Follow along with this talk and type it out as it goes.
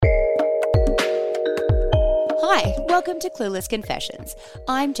Hi, welcome to Clueless Confessions.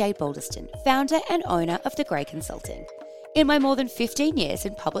 I'm Jade Balderston, founder and owner of The Grey Consulting. In my more than 15 years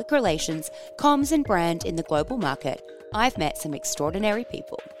in public relations, comms and brand in the global market, I've met some extraordinary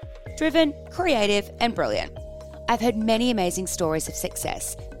people. Driven, creative, and brilliant. I've heard many amazing stories of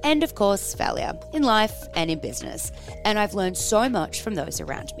success and, of course, failure in life and in business, and I've learned so much from those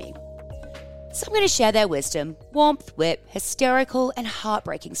around me. So I'm going to share their wisdom, warmth, wit, hysterical, and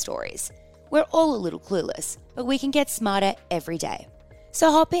heartbreaking stories. We're all a little clueless, but we can get smarter every day.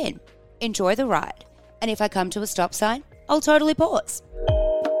 So hop in, enjoy the ride, and if I come to a stop sign, I'll totally pause.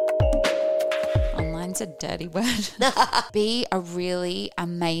 Online's a dirty word. Be a really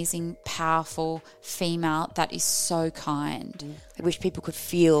amazing, powerful female that is so kind. I wish people could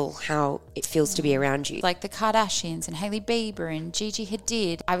feel how it feels to be around you. Like the Kardashians and Hailey Bieber and Gigi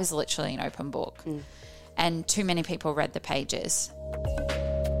Hadid. I was literally an open book. And too many people read the pages.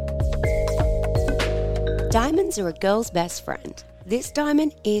 Diamonds are a girl's best friend. This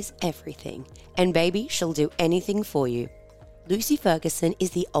diamond is everything. And baby, she'll do anything for you. Lucy Ferguson is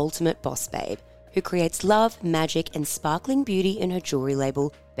the ultimate boss babe who creates love, magic, and sparkling beauty in her jewelry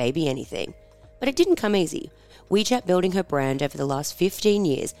label, BABYANYTHING. But it didn't come easy. We chat building her brand over the last 15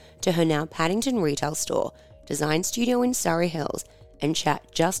 years to her now Paddington retail store, design studio in Surrey Hills, and chat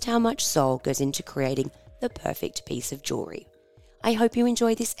just how much soul goes into creating the perfect piece of jewelry. I hope you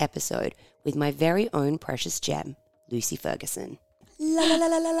enjoy this episode with my very own precious gem, Lucy Ferguson. La la la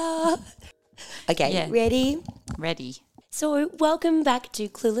la la la. Okay, yeah. Ready? Ready. So welcome back to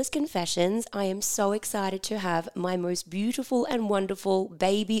Clueless Confessions. I am so excited to have my most beautiful and wonderful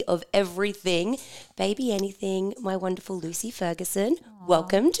baby of everything, BABYANYTHING, my wonderful Lucy Ferguson. Aww.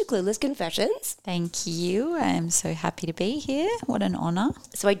 Welcome to Clueless Confessions. Thank you. I am so happy to be here. What an honour.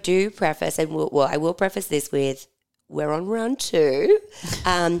 So I do preface, and I will preface this with, we're on round 2.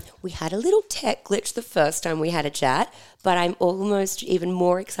 We had a little tech glitch the first time we had a chat, but I'm almost even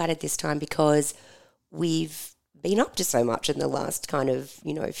more excited this time because we've been up to so much in the last kind of,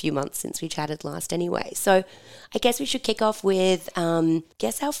 few months since we chatted last anyway. So I guess we should kick off with,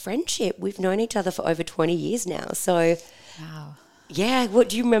 guess our friendship. We've known each other for over 20 years now. So, wow. Yeah, what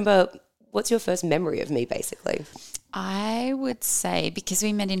do you remember? What's your first memory of me, basically? I would say, because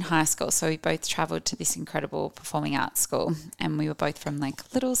we met in high school, so we both travelled to this incredible performing arts school, and we were both from like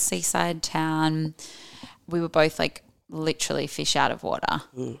a little seaside town. We were both like literally fish out of water.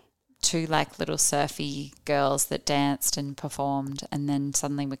 Two like little surfy girls that danced and performed, and then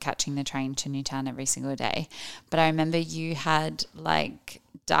suddenly we're catching the train to Newtown every single day. But I remember you had like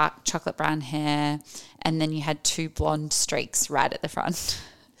dark chocolate brown hair, and then you had 2 blonde streaks right at the front.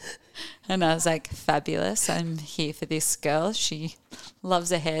 And I was like, fabulous. I'm here for this girl. She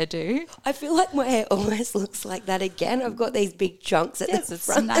loves a hairdo. I feel like my hair almost looks like that again. I've got these big chunks at the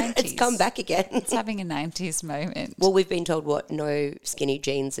front. 90s. It's come back again. It's having a 90s moment. Well, we've been told no skinny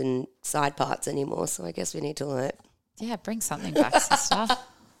jeans and side parts anymore, so I guess we need to bring something back, sister.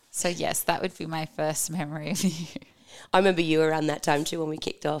 So, yes, that would be my first memory of you. I remember you around that time too when we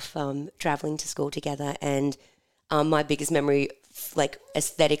kicked off travelling to school together, and my biggest memory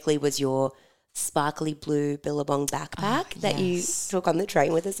aesthetically was your sparkly blue Billabong backpack that you took on the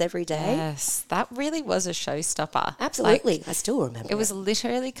train with us every day. Yes, that really was a showstopper. Absolutely. I still remember it. It was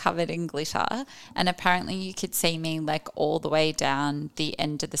literally covered in glitter, and apparently you could see me like all the way down the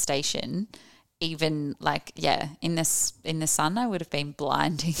end of the station. Even in the sun I would have been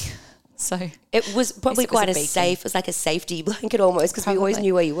blinding. So it was probably quite a safe, it was like a safety blanket almost, because we always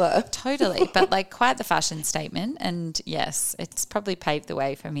knew where you were. Totally, but like quite the fashion statement. And yes, it's probably paved the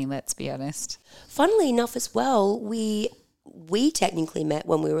way for me, let's be honest. Funnily enough as well, we technically met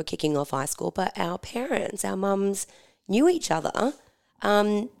when we were kicking off high school, but our parents, our mums, knew each other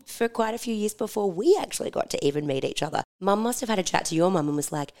for quite a few years before we actually got to even meet each other. Mum must have had a chat to your mum and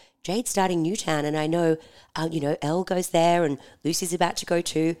was like, Jade's starting Newtown, and I know, Elle goes there and Lucy's about to go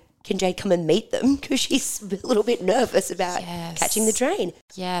too. Can Jade come and meet them? Because she's a little bit nervous about catching the train.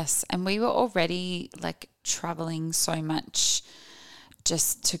 Yes, and we were already like travelling so much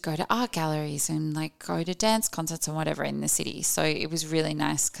just to go to art galleries and like go to dance concerts and whatever in the city. So it was really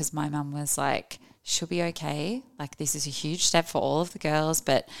nice because my mum was like, she'll be okay. Like, this is a huge step for all of the girls.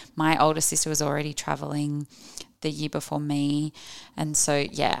 But my older sister was already travelling the year before me. And so,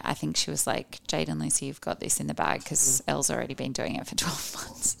 yeah, I think she was like, Jade and Lucy, you've got this in the bag, because Elle's already been doing it for 12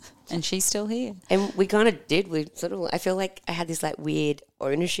 months. And she's still here. And we kind of did. I feel like I had this like weird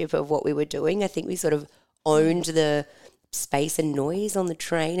ownership of what we were doing. I think we sort of owned the space and noise on the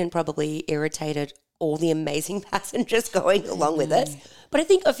train and probably irritated all the amazing passengers going along with us. But I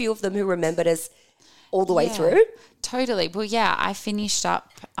think a few of them who remembered us all the way through. Totally. Well, yeah, I finished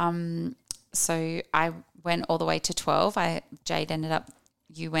up. So I went all the way to 12. Jade ended up,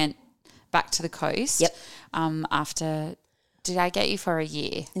 you went back to the coast. Yep. After, did I get you for a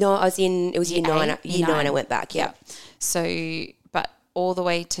year? No, it was year 9. Year 9 I went back, yeah. So, but all the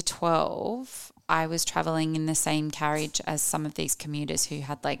way to 12, I was traveling in the same carriage as some of these commuters who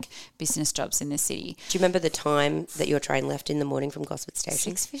had like business jobs in the city. Do you remember the time that your train left in the morning from Gosford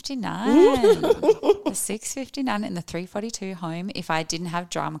Station? 6:59. The 6:59 and the 3:42 home. If I didn't have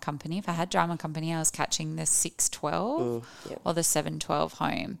drama company, if I had drama company, I was catching the 6:12 or the 7:12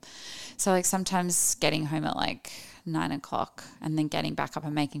 home. So like sometimes getting home at like 9 o'clock and then getting back up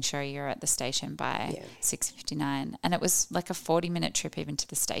and making sure you're at the station by 6:59. And it was like a 40-minute trip even to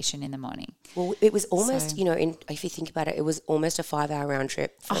the station in the morning. Well, it was almost, if you think about it, it was almost a 5-hour round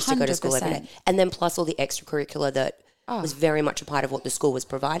trip for us to go to school every day. And then plus all the extracurricular that was very much a part of what the school was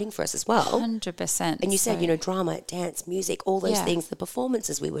providing for us as well. 100%. And you said, drama, dance, music, all those things, the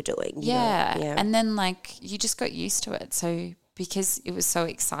performances we were doing. Yeah. And then like you just got used to it. So because it was so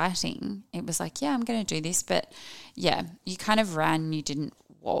exciting, it was like, I'm going to do this. But you kind of ran, you didn't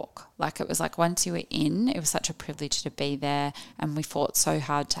walk. Like it was like once you were in, it was such a privilege to be there, and we fought so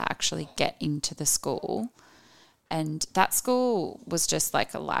hard to actually get into the school. And that school was just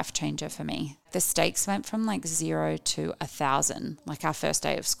like a life changer for me. The stakes went from like 0 to 1,000, like our first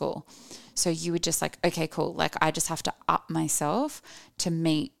day of school. So you were just like, okay, cool. Like I just have to up myself to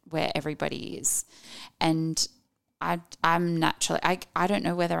meet where everybody is. And I'm naturally, I don't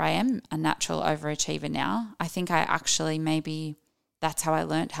know whether I am a natural overachiever now. I think I actually maybe that's how I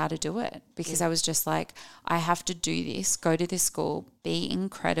learned how to do it, because I was just like, I have to do this, go to this school, be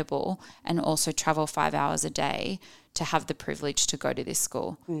incredible, and also travel 5 hours a day to have the privilege to go to this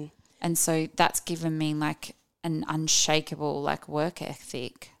school. And so that's given me like an unshakable like work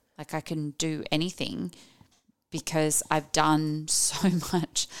ethic. Like I can do anything because I've done so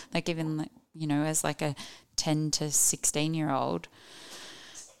much, like even, as like a 10 to 16-year-old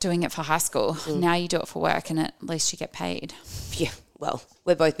doing it for high school. Now you do it for work and at least you get paid. Yeah. Well,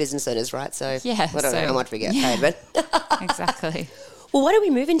 we're both business owners, right? So I don't know how much we get paid, but exactly. Well, why don't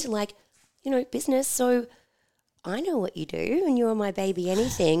we move into like, business? So I know what you do, and you're my Baby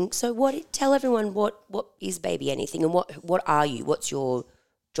Anything. So tell everyone what is Baby Anything, and what are you? What's your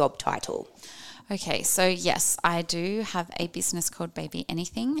job title? Okay, so yes, I do have a business called Baby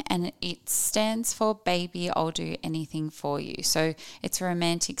Anything, and it stands for Baby, I'll Do Anything For You. So it's a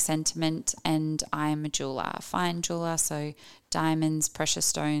romantic sentiment, and I'm a jeweler, a fine jeweler, so diamonds, precious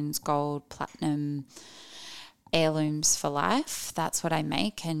stones, gold, platinum, heirlooms for life. That's what I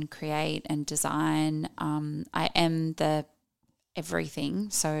make and create and design. I am the everything.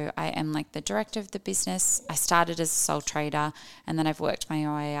 So I am like the director of the business. I started as a sole trader, and then I've worked my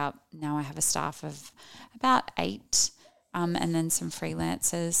way up. Now I have a staff of about 8, and then some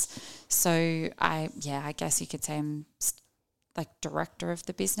freelancers. So I guess you could say I'm like director of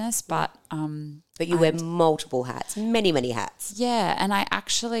the business, but you wear multiple hats, many, many hats. Yeah, and I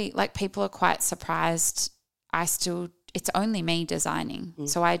actually, like, people are quite surprised. It's only me designing.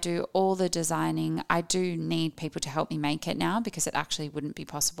 So I do all the designing. I do need people to help me make it now because it actually wouldn't be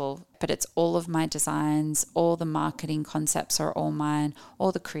possible. But it's all of my designs, all the marketing concepts are all mine,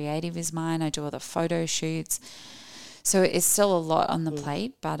 all the creative is mine. I do all the photo shoots. So it's still a lot on the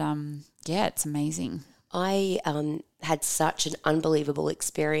plate, but it's amazing. I had such an unbelievable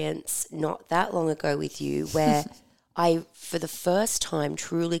experience not that long ago with you where I, for the first time,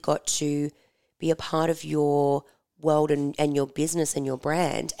 truly got to be a part of your world and your business and your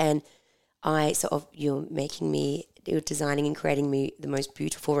brand. And you're designing and creating me the most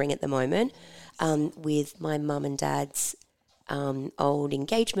beautiful ring at the moment with my mum and dad's old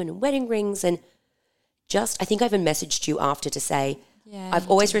engagement and wedding rings. And I think I even messaged you after to say, I've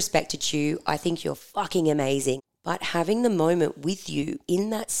always respected you. I think you're fucking amazing. But having the moment with you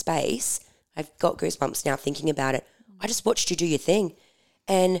in that space, I've got goosebumps now thinking about it. I just watched you do your thing.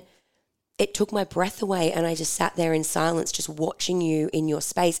 And it took my breath away, and I just sat there in silence just watching you in your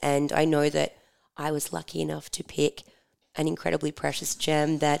space. And I know that I was lucky enough to pick an incredibly precious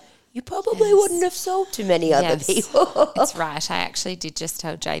gem that you probably wouldn't have sold to many other people. It's right. I actually did just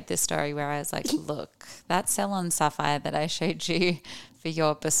tell Jade this story where I was like, look, that Ceylon sapphire that I showed you for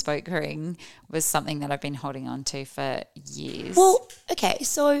your bespoke ring was something that I've been holding on to for years. Well, okay,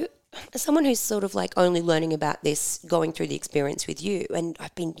 so as someone who's sort of like only learning about this, going through the experience with you, and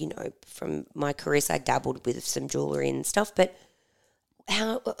I've been, from my career, so I dabbled with some jewellery and stuff, but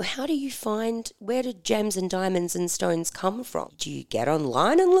how do you find, where do gems and diamonds and stones come from? Do you get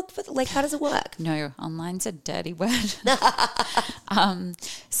online and look for, how does it work? No, online's a dirty word.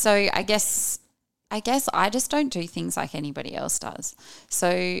 So I guess I guess I just don't do things like anybody else does.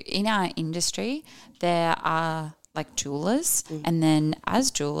 So in our industry, there are like jewelers, and then as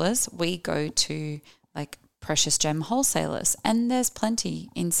jewelers, we go to like precious gem wholesalers, and there's plenty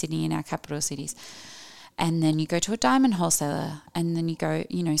in Sydney, in our capital cities. And then you go to a diamond wholesaler, and then you go,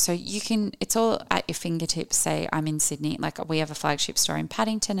 so you can, it's all at your fingertips. Say I'm in Sydney, like we have a flagship store in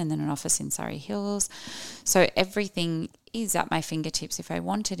Paddington and then an office in Surrey Hills. So everything is at my fingertips if I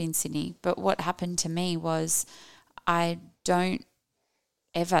want it in Sydney. But what happened to me was I don't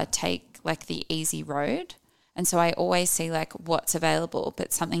ever take like the easy road. And so I always see like what's available,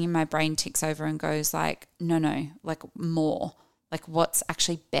 but something in my brain ticks over and goes like, no, like more. Like what's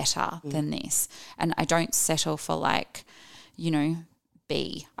actually better than this? And I don't settle for like,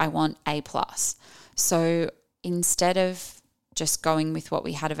 B. I want A+. So instead of just going with what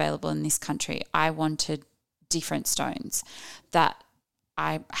we had available in this country, I wanted different stones that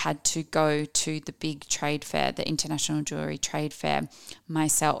I had to go to the big trade fair, the International Jewellery Trade Fair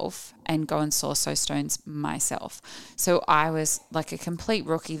myself, and go and source those stones myself. So I was like a complete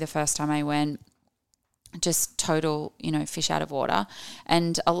rookie the first time I went. Just total, fish out of water.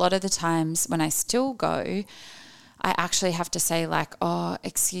 And a lot of the times when I still go, I actually have to say like, oh,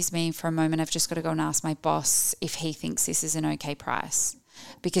 excuse me for a moment, I've just got to go and ask my boss if he thinks this is an okay price,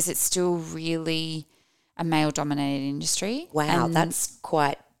 because it's still really a male-dominated industry. Wow, and that's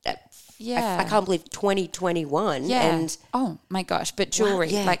quite... Yeah. I can't believe 2021. Yeah. And oh my gosh. But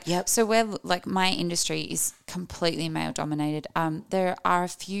jewelry, wow, yeah, so we're like, my industry is completely male dominated. There are a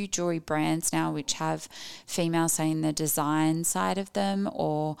few jewelry brands now which have females saying the design side of them,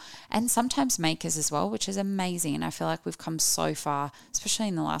 and sometimes makers as well, which is amazing. And I feel like we've come so far, especially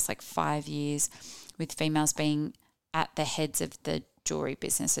in the last like 5 years, with females being at the heads of the jewelry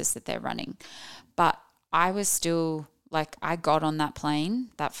businesses that they're running. But I was still... like I got on that plane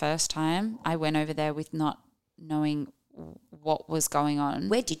that first time. I went over there with not knowing what was going on.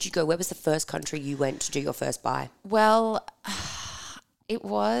 Where did you go? Where was the first country you went to do your first buy? Well, it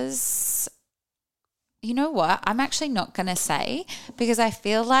was, you know what? I'm actually not going to say, because I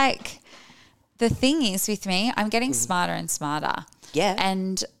feel like the thing is with me, I'm getting smarter and smarter. Yeah.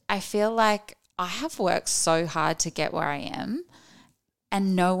 And I feel like I have worked so hard to get where I am,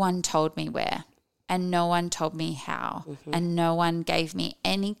 and no one told me where. And no one told me how, and no one gave me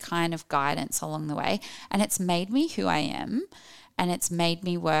any kind of guidance along the way. And it's made me who I am, and it's made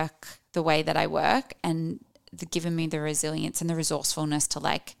me work the way that I work, and given me the resilience and the resourcefulness to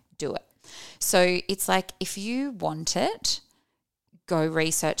like do it. So it's like, if you want it, go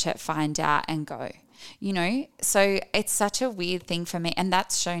research it, find out, and go. So it's such a weird thing for me. And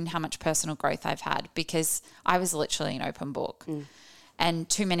that's shown how much personal growth I've had, because I was literally an open book. And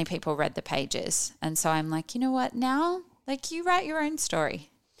too many people read the pages. And so I'm like, you know what, now, like, you write your own story.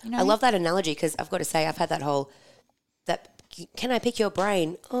 I love that analogy, because I've got to say, I've had can I pick your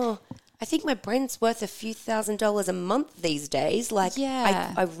brain? Oh, I think my brain's worth a few $1,000s a month these days. Like,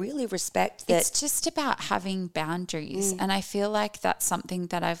 yeah. I really respect that. It's just about having boundaries. And I feel like that's something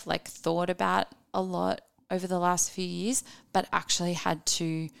that I've like thought about a lot over the last few years, but actually had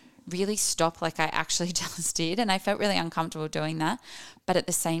to really stop, like I actually just did, and I felt really uncomfortable doing that. But at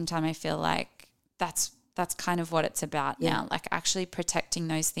the same time, I feel like that's kind of what it's about now, like actually protecting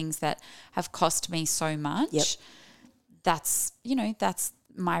those things that have cost me so much. That's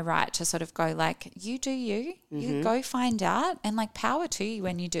my right to sort of go like, you do you, you go find out, and like power to you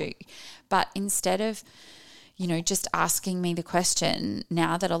when you do. But instead of just asking me the question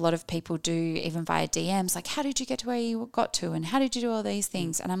now that a lot of people do, even via DMs, like, how did you get to where you got to, and how did you do all these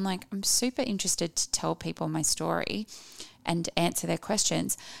things? And I'm like, I'm super interested to tell people my story and answer their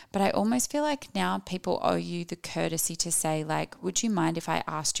questions. But I almost feel like now people owe you the courtesy to say, like, would you mind if I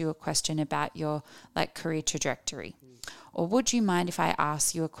asked you a question about your like career trajectory? Or would you mind if I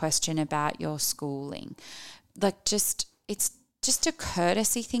asked you a question about your schooling? Like, it's just a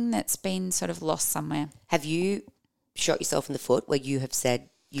courtesy thing that's been sort of lost somewhere. Have you shot yourself in the foot where you have said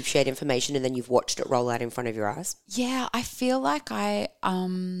you've shared information and then you've watched it roll out in front of your eyes? Yeah, I feel like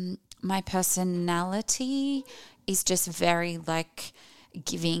my personality is just very like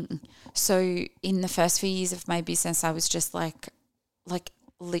giving. So in the first few years of my business, I was just like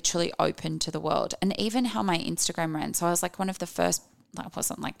literally open to the world, and even how my Instagram ran. So I was like one of the first. I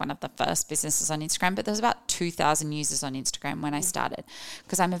wasn't like one of the first businesses on Instagram, but there was about 2,000 users on Instagram when I started,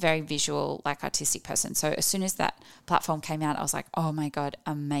 because I'm a very visual, like artistic person. So as soon as that platform came out, I was like, oh my God,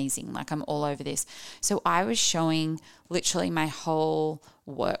 amazing. Like, I'm all over this. So I was showing literally my whole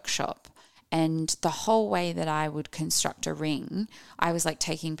workshop, and the whole way that I would construct a ring, I was like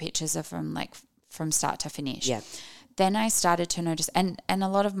taking pictures of from start to finish. Yeah. Then I started to notice, and a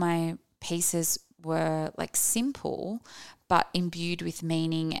lot of my pieces were like simple but imbued with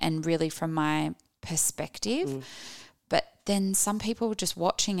meaning and really from my perspective. But then some people were just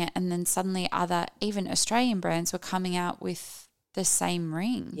watching it, and then suddenly other, even Australian brands were coming out with the same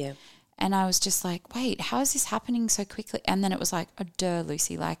ring. Yeah. And I was just like, wait, how is this happening so quickly? And then it was like, oh, duh,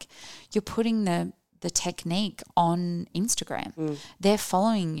 Lucy, like you're putting the technique on Instagram. They're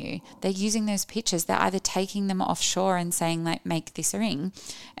following you. They're using those pictures. They're either taking them offshore and saying like, make this ring,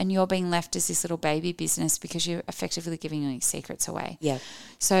 and you're being left as this little baby business because you're effectively giving your secrets away. Yeah.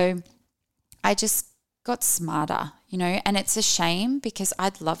 So I just got smarter, you know, and it's a shame because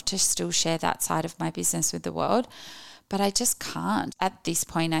I'd love to still share that side of my business with the world, but I just can't. At this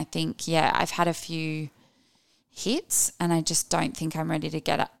point, I think, I've had a few hits and I just don't think I'm ready to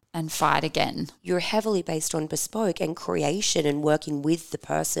get up and fight again. You're heavily based on bespoke and creation and working with the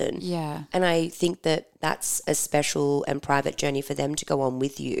person. Yeah. And I think that that's a special and private journey for them to go on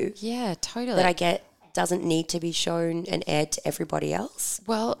with you. Yeah, totally. That I get doesn't need to be shown and aired to everybody else.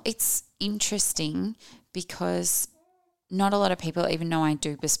 Well, it's interesting because not a lot of people even know I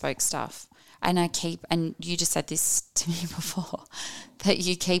do bespoke stuff. And and you just said this to me before, that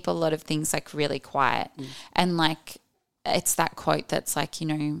you keep a lot of things like really quiet. And like, it's that quote that's like, you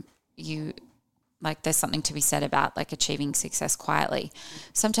know, you like there's something to be said about like achieving success quietly.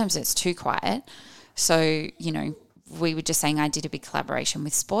 Sometimes it's too quiet. So, you know, we were just saying I did a big collaboration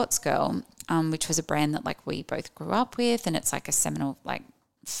with Sports Girl, which was a brand that like we both grew up with, and it's like a seminal like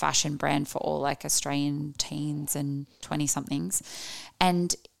fashion brand for all like Australian teens and 20-somethings.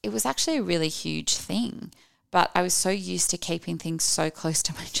 And it was actually a really huge thing. But I was so used to keeping things so close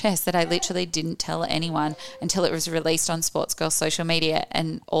to my chest that I literally didn't tell anyone until it was released on Sports Girl social media,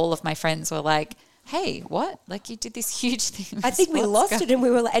 and all of my friends were like, hey, what? Like you did this huge thing. I think we lost it, and we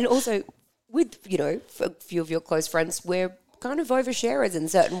were, and also with, you know, a few of your close friends, we're kind of oversharers in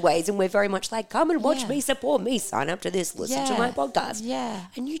certain ways, and we're very much like, come and watch me, support me, sign up to this, listen to my podcast. Yeah.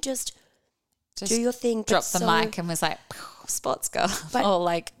 And you just do your thing. Dropped the mic and was like, Sports Girl, or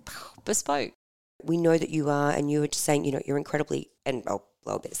like bespoke. We know that you are, and you were just saying, you know, you're incredibly, and I'll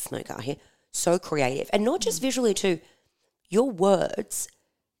blow a bit of smoke out here, so creative. And not just visually too, your words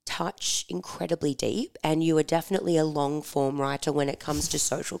touch incredibly deep, and you are definitely a long form writer when it comes to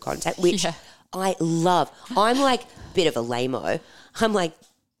social content, which I love. I'm like a bit of a lame-o. I'm like,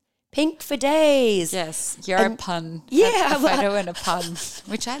 pink for days. Yes, you're a pun. Yeah. A photo and a pun,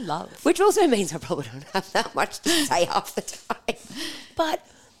 which I love. Which also means I probably don't have that much to say half the time. But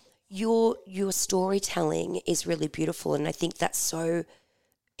your storytelling is really beautiful, and I think that's so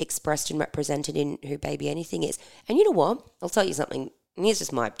expressed and represented in who Baby Anything is. And you know what? I'll tell you something. And here's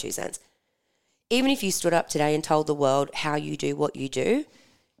just my 2 cents. Even if you stood up today and told the world how you do what you do,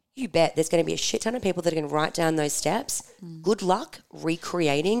 you bet there's going to be a shit ton of people that are going to write down those steps. Good luck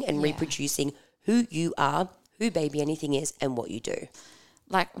recreating and reproducing who you are, who Baby Anything is, and what you do.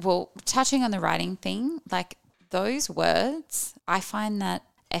 Like, well, touching on the writing thing, like those words, I find that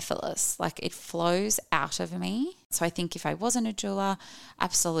effortless. Like it flows out of me. So I think if I wasn't a jeweler,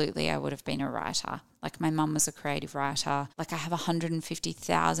 absolutely I would have been a writer. Like my mum was a creative writer. Like I have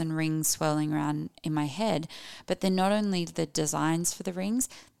 150,000 rings swirling around in my head, but they're not only the designs for the rings,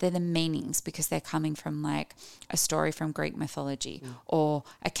 they're the meanings, because they're coming from like a story from Greek mythology or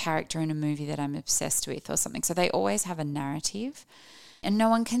a character in a movie that I'm obsessed with or something. So they always have a narrative. And no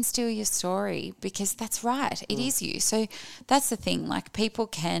one can steal your story, because that's right. It is you. So that's the thing. Like people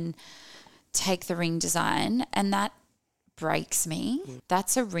can take the ring design, and that breaks me.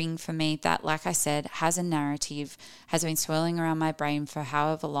 That's a ring for me that, like I said, has a narrative, has been swirling around my brain for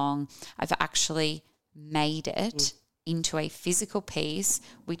however long. I've actually made it into a physical piece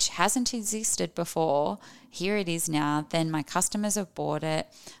which hasn't existed before. Here it is now. Then my customers have bought it.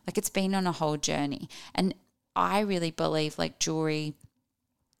 Like it's been on a whole journey. And I really believe like jewelry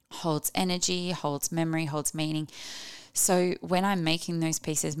holds energy, holds memory, holds meaning. So when I'm making those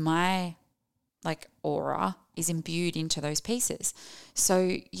pieces, my like aura is imbued into those pieces.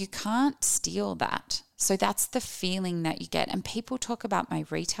 So you can't steal that. So that's the feeling that you get. And people talk about my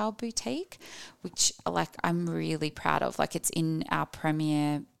retail boutique, which like I'm really proud of. Like it's in our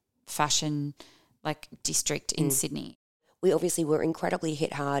premier fashion like district in Sydney. We obviously were incredibly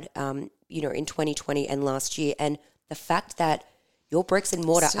hit hard, you know, in 2020 and last year. And the fact that your bricks and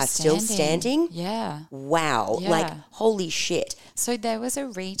mortar are still standing. Yeah. Wow. Yeah. Like, holy shit. So there was a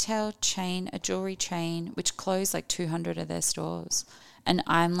retail chain, a jewelry chain, which closed like 200 of their stores. And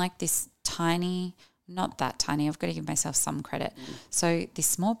I'm like this tiny, not that tiny, I've got to give myself some credit. So this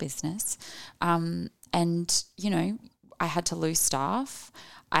small business, and, you know, I had to lose staff.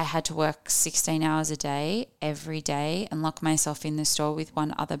 I had to work 16 hours a day every day and lock myself in the store with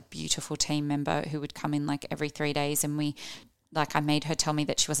one other beautiful team member who would come in like every 3 days, and I made her tell me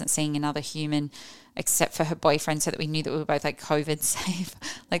that she wasn't seeing another human except for her boyfriend, so that we knew that we were both like COVID safe.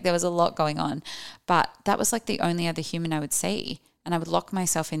 Like there was a lot going on, but that was like the only other human I would see, and I would lock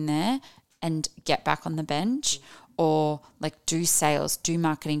myself in there and get back on the bench, or like do sales, do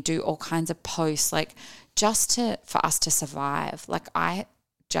marketing, do all kinds of posts, like just for us to survive. Like I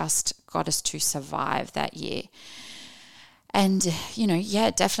just got us to survive that year. And,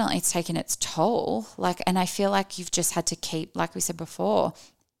 definitely it's taken its toll. Like, and I feel like you've just had to keep, like we said before,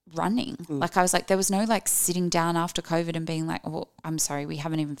 running. Like I was like, there was no like sitting down after COVID and being like, oh, I'm sorry, we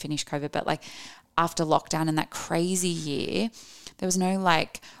haven't even finished COVID. But like after lockdown and that crazy year, there was no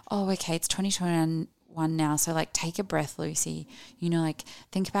like, oh, okay, it's 2021 now. So like take a breath, Lucy, like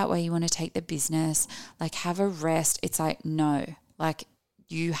think about where you want to take the business, like have a rest. It's like, no, like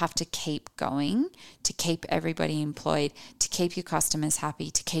you have to keep going to keep everybody employed, to keep your customers happy,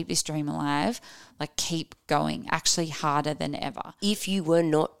 to keep this dream alive. Like keep going, actually harder than ever. If you were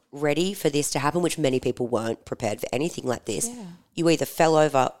not ready for this to happen, which many people weren't prepared for anything like this, you either fell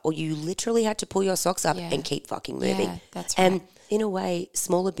over or you literally had to pull your socks up and keep fucking moving. Yeah, that's right. And in a way,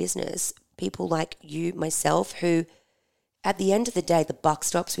 smaller business, people like you, myself, who at the end of the day, the buck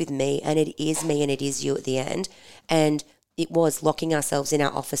stops with me, and it is me and it is you at the end. And it was locking ourselves in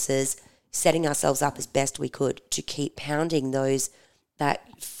our offices, setting ourselves up as best we could to keep pounding that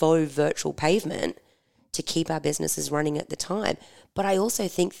faux virtual pavement to keep our businesses running at the time. But I also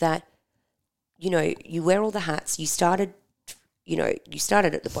think that, you wear all the hats. You started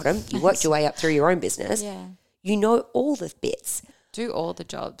at the bottom. You worked your way up through your own business. Yeah. You know all the bits. Do all the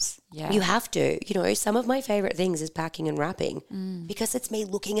jobs. Yeah. You have to. Some of my favorite things is packing and wrapping because it's me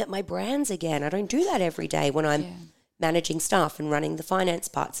looking at my brands again. I don't do that every day when I'm managing staff and running the finance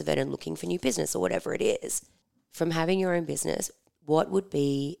parts of it and looking for new business or whatever it is. From having your own business, what would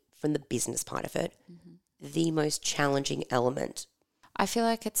be, from the business part of it, the most challenging element? I feel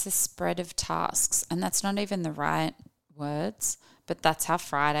like it's a spread of tasks, and that's not even the right words, but that's how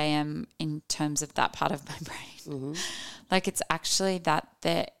fried I am in terms of that part of my brain. Like it's actually that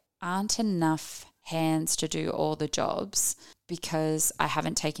there aren't enough hands to do all the jobs because I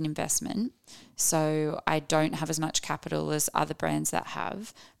haven't taken investment. So I don't have as much capital as other brands that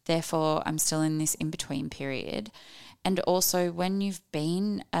have. Therefore, I'm still in this in-between period. And also when you've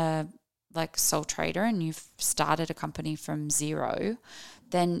been a sole trader and you've started a company from zero,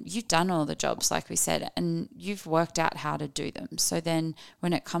 then you've done all the jobs, like we said, and you've worked out how to do them. So then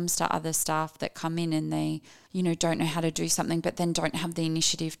when it comes to other staff that come in and they, don't know how to do something, but then don't have the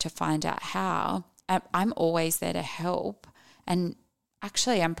initiative to find out how, I'm always there to help. And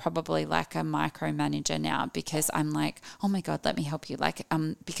actually I'm probably like a micromanager now because I'm like, oh my God, let me help you.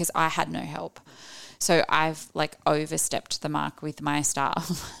 Because I had no help. So I've overstepped the mark with my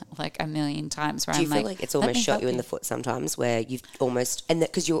staff a million times. Where Do you feel like it's almost shot you in the foot sometimes, where you've almost, and that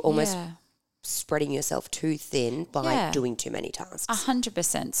because you're almost spreading yourself too thin by doing too many tasks?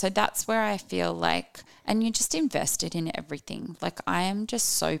 100%. So that's where I feel like, and you're just invested in everything. Like I am just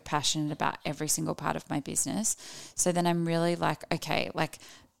so passionate about every single part of my business. So then I'm really okay,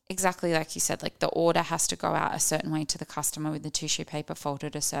 exactly like you said, the order has to go out a certain way to the customer with the tissue paper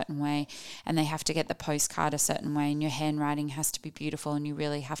folded a certain way, and they have to get the postcard a certain way, and your handwriting has to be beautiful, and you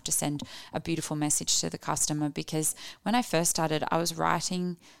really have to send a beautiful message to the customer. Because when I first started, I was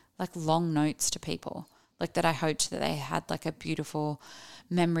writing long notes to people, that I hoped that they had a beautiful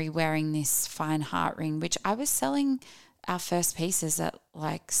memory wearing this fine heart ring, which I was selling our first pieces at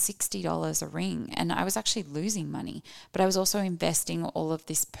 $60 a ring, and I was actually losing money, but I was also investing all of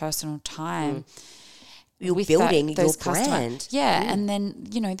this personal time. You're building your brand. And then,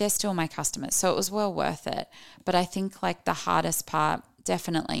 they're still my customers, so it was well worth it. But I think the hardest part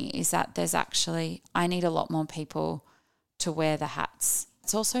definitely is that I need a lot more people to wear the hats.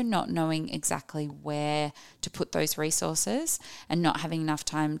 It's also not knowing exactly where to put those resources and not having enough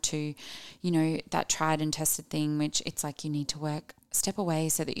time to, that tried and tested thing, which it's you need to step away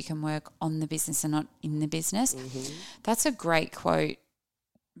so that you can work on the business and not in the business. That's a great quote,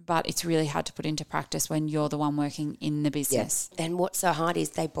 but it's really hard to put into practice when you're the one working in the business. Yeah. And what's so hard is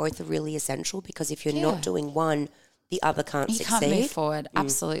they both are really essential, because if you're not doing one, the other can't succeed. You can't move forward.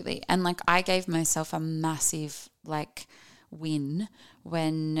 Absolutely. And I gave myself a massive win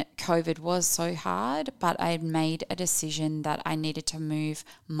when COVID was so hard, but I made a decision that I needed to move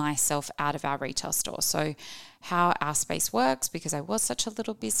myself out of our retail store. So how our space works, because I was such a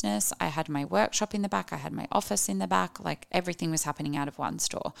little business, I had my workshop in the back, I had my office in the back, everything was happening out of one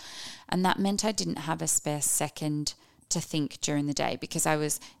store. And that meant I didn't have a spare second to think during the day because I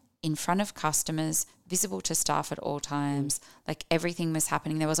was in front of customers, visible to staff at all times. Like everything was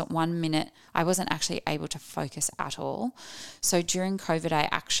happening. There wasn't 1 minute. I wasn't actually able to focus at all. So during COVID, I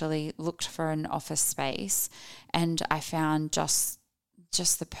actually looked for an office space and I found just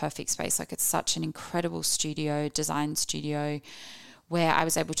the perfect space. Like it's such an incredible design studio where I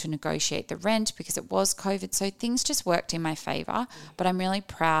was able to negotiate the rent because it was COVID. So things just worked in my favor. But I'm really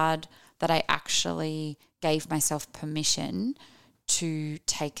proud that I actually gave myself permission to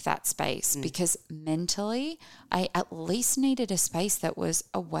take that space because mentally I at least needed a space that was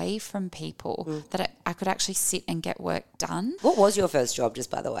away from people that I could actually sit and get work done. What was your first job, just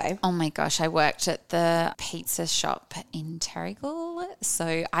by the way? Oh my gosh, I worked at the pizza shop in Terrigal.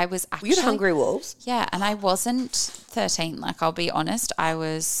 So I was actually... Were you at Hungry Wolves? Yeah, and I wasn't 13. Like, I'll be honest, I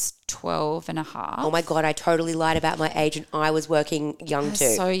was 12 and a half. Oh my God, I totally lied about my age and I was working young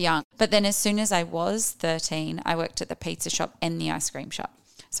too. So young. But then as soon as I was 13, I worked at the pizza shop and the ice cream shop.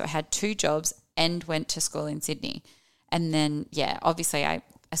 So I had 2 jobs and went to school in Sydney. And then, yeah, obviously I,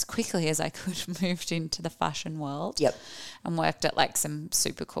 as quickly as I could, moved into the fashion world. Yep. And worked at like some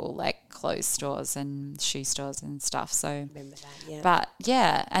super cool like clothes stores and shoe stores and stuff. So, remember that, yeah. But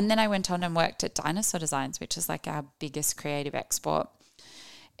yeah, and then I went on and worked at Dinosaur Designs, which is like our biggest creative export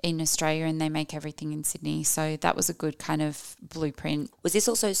in Australia, and they make everything in Sydney. So that was a good kind of blueprint. Was this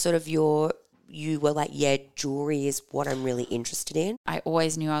also sort of you were like, yeah, jewelry is what I'm really interested in? I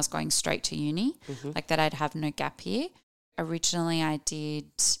always knew I was going straight to uni, like that I'd have no gap year. Originally I did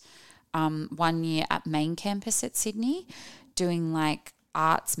 1 year at main campus at Sydney doing like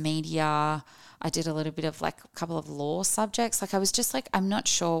arts, media. I did a little bit of like a couple of law subjects. Like I was just like, I'm not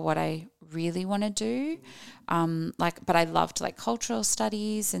sure what I really want to do. But I loved like cultural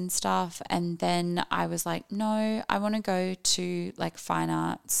studies and stuff. And then I was like, no, I want to go to like fine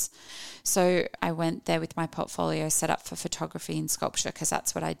arts. So I went there with my portfolio set up for photography and sculpture because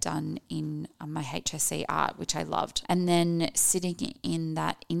that's what I'd done in my HSC art, which I loved. And then sitting in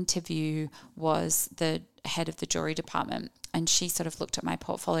that interview was the head of the jewelry department. And she sort of looked at my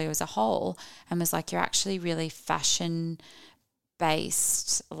portfolio as a whole and was like, you're actually really fashion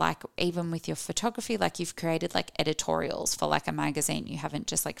based, like even with your photography, like you've created like editorials for like a magazine. You haven't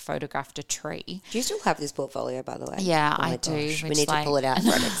just like photographed a tree. Do you still have this portfolio, by the way? Yeah, oh I do. We need to pull it out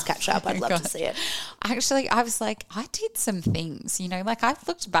for our next catch up. I'd love to see it. Actually, I was like, I did some things, you know, like I've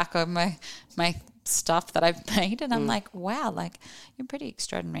looked back on my stuff that I've made and I'm like, wow, like you're pretty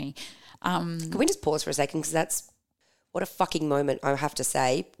extraordinary. Can we just pause for a second? Because that's what a fucking moment, I have to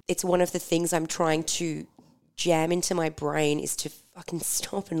say. It's one of the things I'm trying to jam into my brain is to fucking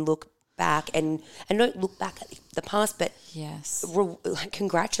stop and look back and don't look back at the past, but yes,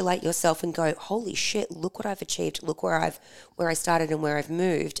 congratulate yourself and go, holy shit, look what I've achieved. Look where I started and where I've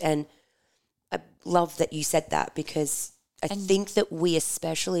moved. And I love that you said that because I think that we,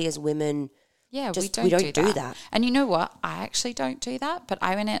 especially as women, yeah, we don't do that. And you know what? I actually don't do that. But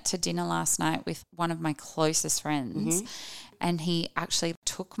I went out to dinner last night with one of my closest friends and he actually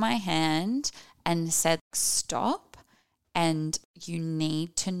took my hand and said, stop, and you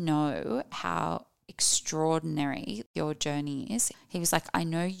need to know how extraordinary your journey is. He was like, I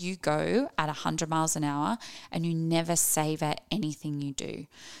know you go at 100 miles an hour and you never savor anything you do.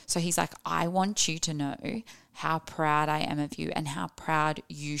 So he's like, I want you to know how proud I am of you and how proud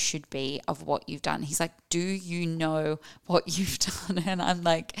you should be of what you've done. He's like, do you know what you've done? And I'm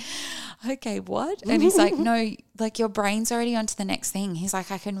like, okay, what? And he's like, no, like your brain's already on to the next thing. He's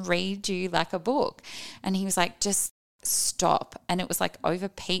like, I can read you like a book. And he was like, just stop. And it was like over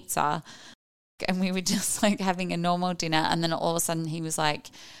pizza. And we were just like having a normal dinner. And then all of a sudden he was like,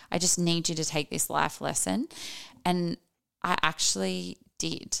 I just need you to take this life lesson. And I actually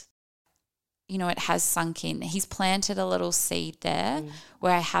did. You know, it has sunk in. He's planted a little seed there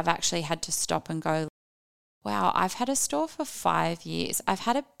where I have actually had to stop and go, wow, I've had a store for 5 years. I've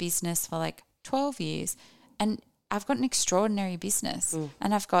had a business for like 12 years and I've got an extraordinary business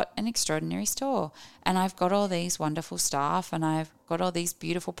and I've got an extraordinary store and I've got all these wonderful staff and I've got all these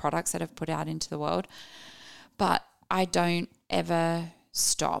beautiful products that I've put out into the world. But I don't ever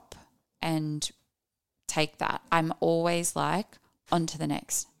stop and take that. I'm always like, on to the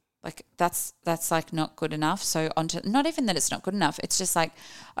next. Like that's like not good enough. So not even that it's not good enough. It's just like,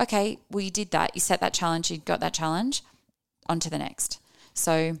 okay, well you did that. You set that challenge. You got that challenge. On to the next.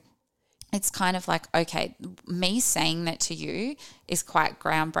 So it's kind of like, okay, me saying that to you is quite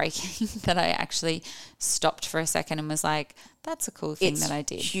groundbreaking that I actually stopped for a second and was like, that's a cool thing that I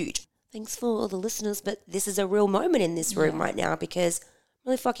did. Huge. Thanks for all the listeners, but this is a real moment in this room right now because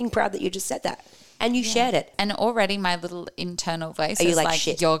really fucking proud that you just said that. And you shared it. And already my little internal voice is like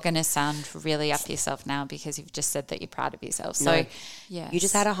shit. You're going to sound really up yourself now because you've just said that you're proud of yourself. So, You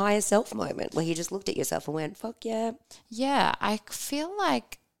just had a higher self moment where you just looked at yourself and went, fuck yeah. Yeah, I feel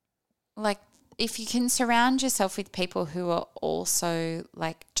like if you can surround yourself with people who are also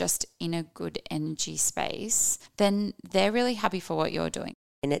like just in a good energy space, then they're really happy for what you're doing.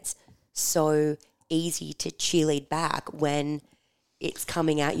 And it's so easy to cheerlead back when it's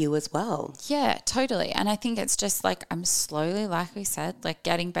coming at you as well. Yeah, totally. And I think it's just like I'm slowly, like we said, like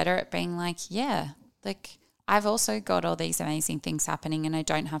getting better at being like, yeah, like I've also got all these amazing things happening and I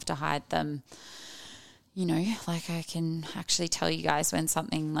don't have to hide them. You know, like I can actually tell you guys when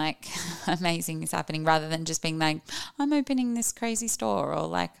something like amazing is happening rather than just being like, I'm opening this crazy store or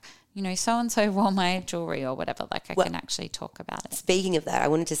like, you know, so-and-so wore my jewelry or whatever. Like I can actually talk about it. Speaking of that, I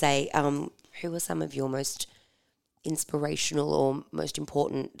wanted to say, who are some of your most inspirational or most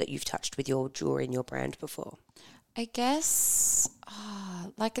important that you've touched with your jewelry and your brand before? I guess,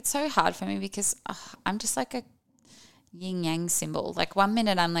 like it's so hard for me because I'm just like a yin yang symbol. Like 1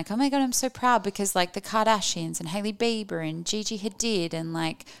 minute I'm like, oh my God, I'm so proud because like the Kardashians and Hailey Bieber and Gigi Hadid and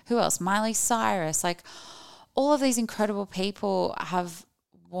like who else? Miley Cyrus, like all of these incredible people have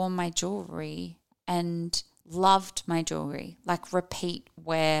worn my jewelry and loved my jewelry, like repeat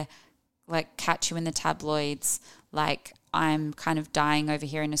wear, like catch you in the tabloids. Like I'm kind of dying over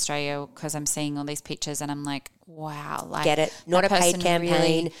here in Australia because I'm seeing all these pictures and I'm like, wow. Like get it? Not a paid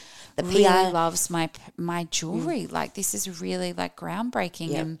campaign. The really PR loves my jewelry. Like this is really like groundbreaking.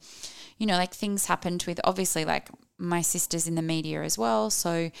 Yep. And, you know, like things happened with obviously like my sister's in the media as well.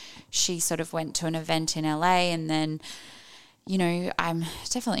 So she sort of went to an event in LA and then, you know, I'm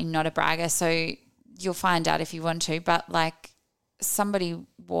definitely not a bragger. So you'll find out if you want to, but like somebody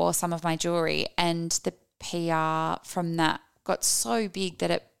wore some of my jewelry and the PR from that got so big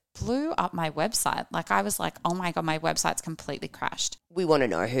that it blew up my website. Like I was like, oh my God, my website's completely crashed. We want to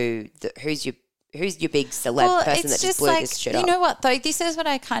know who's your big celeb person that just blew this shit up. You know what though? This is what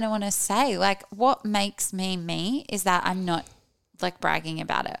I kind of want to say. Like what makes me me is that I'm not like bragging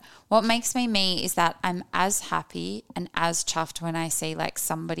about it. What makes me me is that I'm as happy and as chuffed when I see like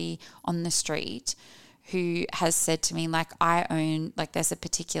somebody on the street who has said to me, like, I own, like, there's a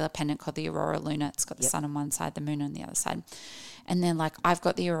particular pendant called the Aurora Luna. It's got the sun on one side, the moon on the other side. And then, like, I've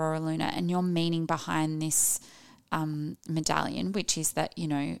got the Aurora Luna and your meaning behind this medallion, which is that, you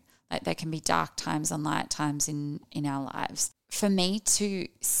know, like there can be dark times and light times in our lives. For me to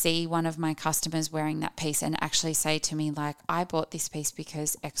see one of my customers wearing that piece and actually say to me, like, I bought this piece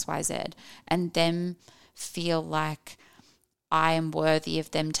because X, Y, Z, and them feel like I am worthy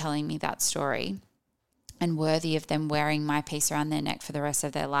of them telling me that story and worthy of them wearing my piece around their neck for the rest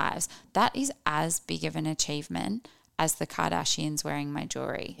of their lives, that is as big of an achievement as the Kardashians wearing my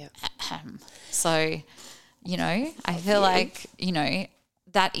jewelry. Yep. So, you know, I feel like, you know,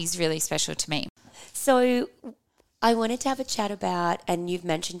 that is really special to me. So I wanted to have a chat about, and you've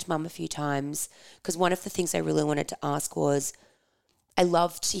mentioned Mum a few times, because one of the things I really wanted to ask was, I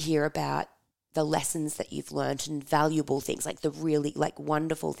love to hear about the lessons that you've learned and valuable things, like the really like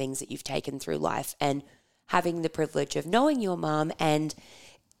wonderful things that you've taken through life, and having the privilege of knowing your mum and,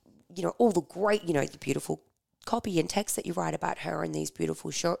 you know, all the great, you know, the beautiful copy and text that you write about her and these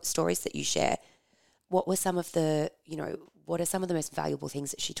beautiful short stories that you share. What were some of the, you know, what are some of the most valuable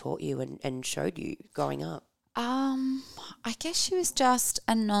things that she taught you and showed you growing up? I guess she was just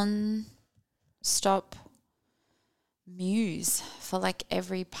a non-stop muse for like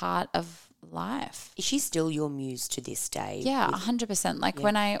every part of life. Is she still your muse to this day? Yeah, 100%. Like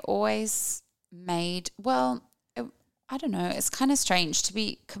when I always made, well, I don't know, it's kind of strange to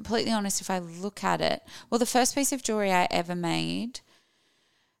be completely honest if I look at it. Well, the first piece of jewelry I ever made,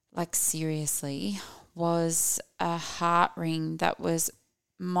 like seriously, was a heart ring that was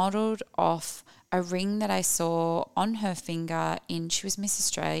modelled off a ring that I saw on her finger she was Miss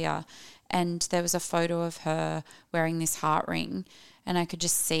Australia, and there was a photo of her wearing this heart ring and I could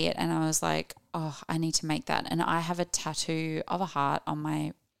just see it and I was like, oh, I need to make that. And I have a tattoo of a heart on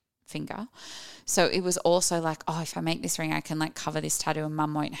my finger. So it was also like, oh, if I make this ring, I can like cover this tattoo and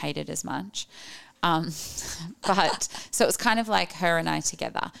Mum won't hate it as much. But so it was kind of like her and I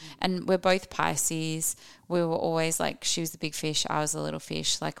together, and we're both Pisces. We were always like, she was the big fish, I was the little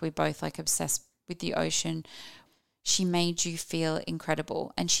fish. Like we both like obsessed with the ocean. She made you feel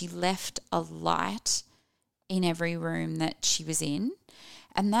incredible, and she left a light in every room that she was in.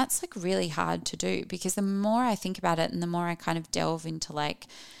 And that's like really hard to do, because the more I think about it and the more I kind of delve into like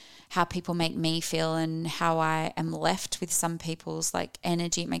how people make me feel and how I am left with some people's like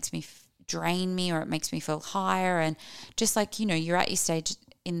energy, it makes me drain me or it makes me feel higher. And just like, you know, you're at your stage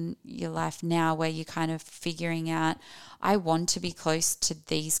in your life now where you're kind of figuring out, I want to be close to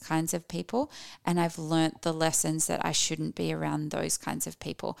these kinds of people, and I've learnt the lessons that I shouldn't be around those kinds of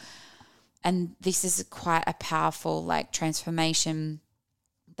people. And this is quite a powerful like transformation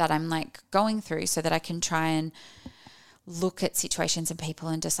that I'm like going through, so that I can try and look at situations and people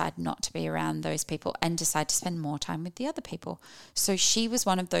and decide not to be around those people and decide to spend more time with the other people. So she was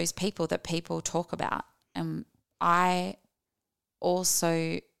one of those people that people talk about. And I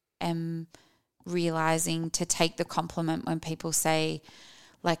also am realizing to take the compliment when people say,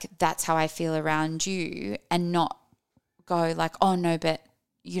 like, that's how I feel around you, and not go like, oh no, but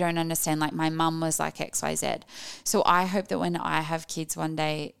you don't understand, like my mum was like XYZ. So I hope that when I have kids one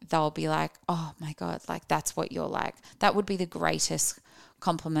day, they'll be like, oh my God, like that's what you're like. That would be the greatest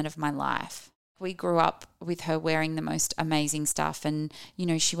compliment of my life. We grew up with her wearing the most amazing stuff, and, you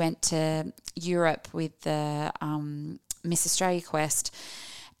know, she went to Europe with the Miss Australia Quest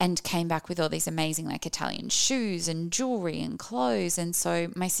and came back with all these amazing like Italian shoes and jewelry and clothes. And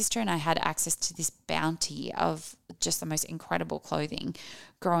so my sister and I had access to this bounty of just the most incredible clothing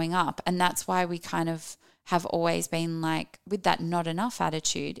growing up. And that's why we kind of have always been like with that not enough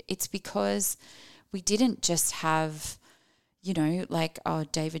attitude. It's because we didn't just have, you know, like, oh,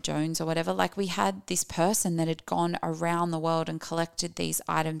 David Jones or whatever. Like we had this person that had gone around the world and collected these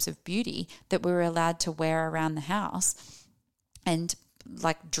items of beauty that we were allowed to wear around the house and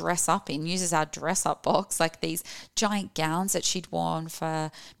like dress up in, uses our dress up box, like these giant gowns that she'd worn for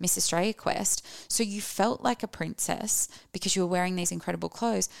Miss Australia Quest. So you felt like a princess because you were wearing these incredible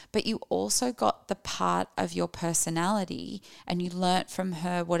clothes, but you also got the part of your personality, and you learnt from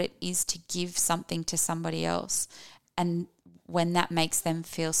her what it is to give something to somebody else, and when that makes them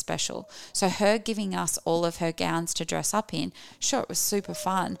feel special. So her giving us all of her gowns to dress up in, sure, it was super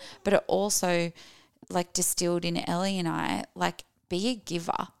fun, but it also like distilled in Ellie and I, like, be a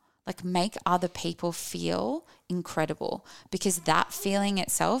giver, like make other people feel incredible, because that feeling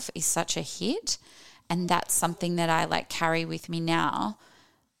itself is such a hit. And that's something that I like carry with me now,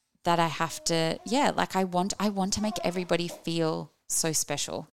 that I have to, like I want to make everybody feel so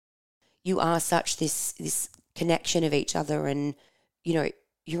special. You are such this connection of each other, and, you know,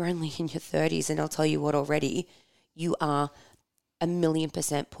 you're only in your 30s, and I'll tell you what, already you are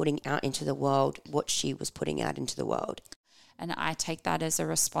 1,000,000% putting out into the world what she was putting out into the world. And I take that as a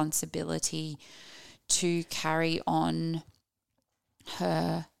responsibility to carry on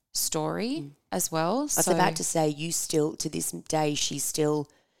her story as well. I was about to say, you still, to this day, she still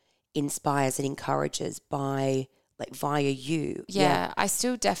inspires and encourages by, like, via you. Yeah, I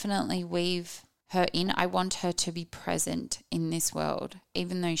still definitely weave her in. I want her to be present in this world,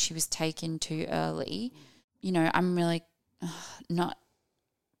 even though she was taken too early. You know, I'm really not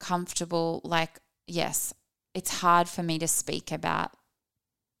comfortable. Like, yes, it's hard for me to speak about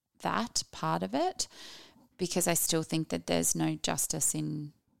that part of it, because I still think that there's no justice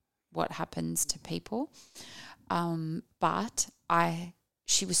in what happens to people. But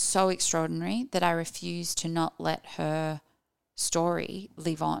she was so extraordinary that I refuse to not let her story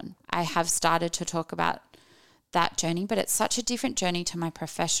live on. I have started to talk about that journey, but it's such a different journey to my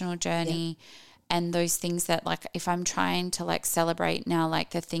professional journey. Yeah. And those things that, like, if I'm trying to like celebrate now,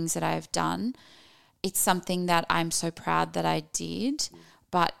 like the things that I've done, it's something that I'm so proud that I did,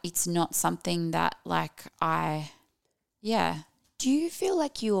 but it's not something that like Do you feel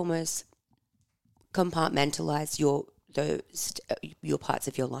like you almost compartmentalize your parts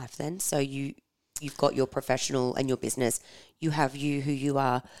of your life then? So you've got your professional and your business. You have you, who you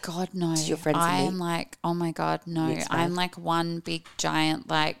are. God, no. To your friends I and am like, oh my God, no. I'm like one big giant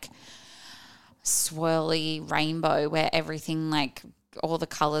like swirly rainbow where everything, like, all the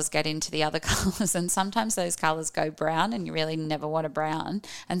colours get into the other colours, and sometimes those colours go brown and you really never want a brown,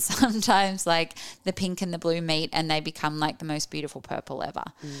 and sometimes like the pink and the blue meet and they become like the most beautiful purple ever.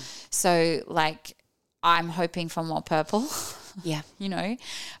 So like I'm hoping for more purple. Yeah. You know,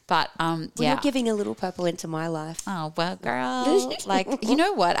 but You're giving a little purple into my life. Oh, well, girl, like, you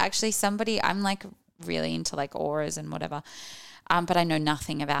know what, actually I'm like really into like auras and whatever, but I know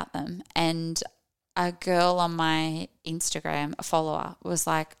nothing about them. And a girl on my Instagram, a follower, was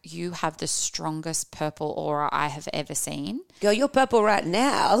like, you have the strongest purple aura I have ever seen. Girl, you're purple right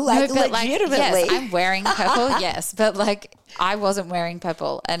now. Like, no, legitimately. Like, yes, I'm wearing purple, yes. But like, I wasn't wearing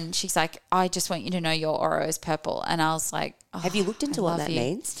purple. And she's like, I just want you to know your aura is purple. And I was like, oh, have you looked into what that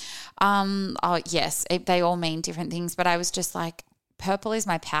means? Oh, yes. They all mean different things. But I was just like, purple is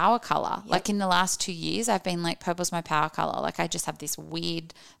my power color. Like in the last 2 years, I've been like, purple's my power color. Like I just have this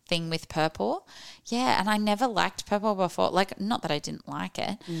weird thing with purple. Yeah. And I never liked purple before. Like, not that I didn't like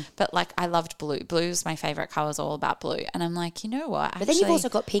it, but like I loved blue. Blue is my favorite color, is all about blue. And I'm like, you know what? But then you've also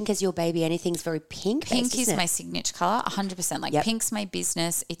got pink as your baby. Anything's very pink. Pink is my signature color, 100%. Like pink's my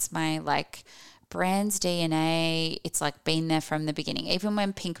business. It's my like brand's DNA. It's like been there from the beginning. Even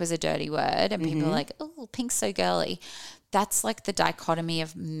when pink was a dirty word and people were like, oh, pink's so girly. That's like the dichotomy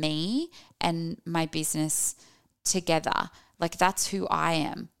of me and my business together. Like that's who I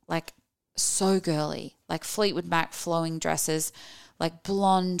am. Like so girly, like Fleetwood Mac flowing dresses, like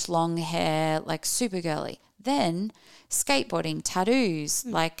blonde, long hair, like super girly. Then skateboarding, tattoos,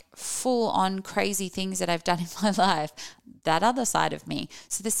 like full on crazy things that I've done in my life, that other side of me.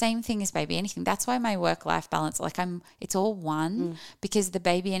 So the same thing as Baby Anything. That's why my work-life balance, like it's all one because the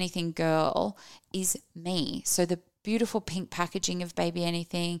Baby Anything girl is me. So the beautiful pink packaging of Baby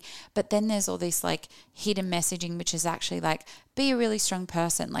Anything, but then there's all this like hidden messaging, which is actually like, be a really strong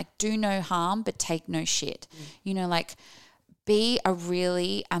person, like do no harm, but take no shit. You know, like be a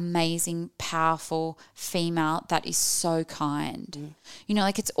really amazing, powerful female that is so kind. You know,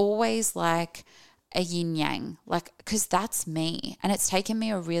 like it's always like a yin yang, like, because that's me. And it's taken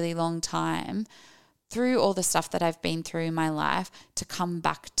me a really long time through all the stuff that I've been through in my life to come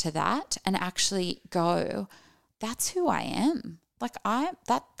back to that and actually go, that's who I am. Like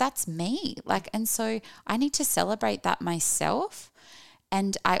that's me. Like, and so I need to celebrate that myself.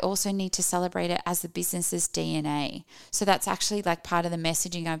 And I also need to celebrate it as the business's DNA. So that's actually like part of the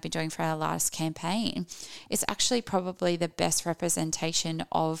messaging I've been doing for our last campaign. It's actually probably the best representation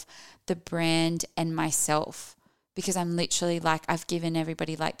of the brand and myself, because I'm literally like, I've given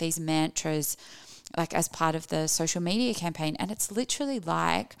everybody like these mantras like as part of the social media campaign. And it's literally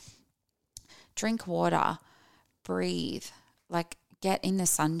like, drink water, breathe, like get in the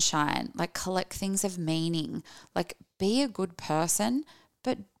sunshine, like collect things of meaning, like be a good person,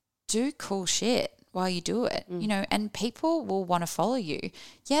 but do cool shit while you do it, you know, and people will want to follow you.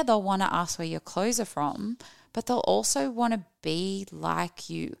 Yeah, they'll want to ask where your clothes are from, but they'll also want to be like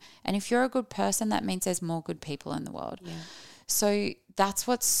you. And if you're a good person, that means there's more good people in the world. Yeah. So that's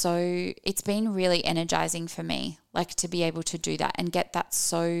it's been really energizing for me, like to be able to do that and get that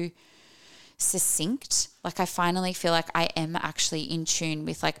so succinct. Like I finally feel like I am actually in tune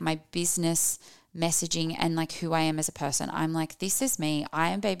with like my business messaging and like who I am as a person. I'm like, this is me. I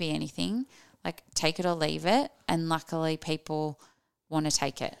am Baby Anything. Like take it or leave it. And luckily people want to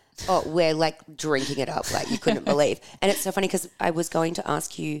take it. Oh, we're like drinking it up like you couldn't believe. And it's so funny because I was going to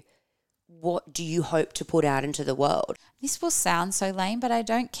ask you, what do you hope to put out into the world? This will sound so lame, but I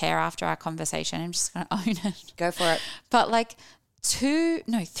don't care after our conversation. I'm just going to own it. Go for it. But like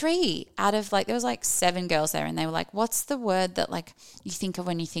 3 out of like, there was like 7 girls there and they were like, what's the word that like you think of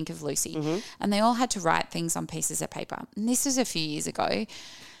when you think of Lucy? And they all had to write things on pieces of paper. And this was a few years ago.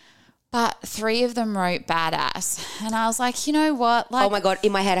 But 3 of them wrote badass. And I was like, you know what? Like, oh my God,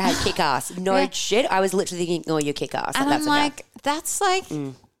 in my head I had kick ass. No shit. I was literally thinking, oh, you're kick ass. And I'm like, that's like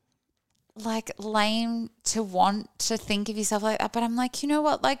lame to want to think of yourself like that. But I'm like, you know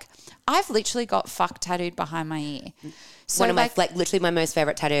what? Like I've literally got fuck tattooed behind my ear. So one of my, like literally my most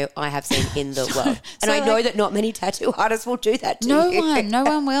favorite tattoo I have seen in the world. And I know that not many tattoo artists will do that to you. No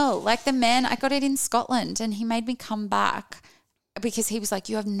one will. Like the man, I got it in Scotland and he made me come back because he was like,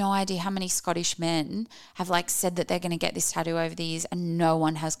 you have no idea how many Scottish men have like said that they're going to get this tattoo over the years and no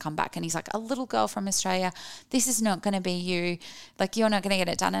one has come back. And he's like, a little girl from Australia, this is not going to be you. Like you're not going to get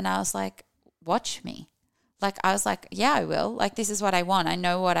it done. And I was like, watch me. Like I was like, yeah, I will. Like this is what I want. I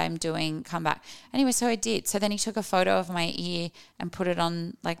know what I'm doing. Come back. Anyway, so I did. So then he took a photo of my ear and put it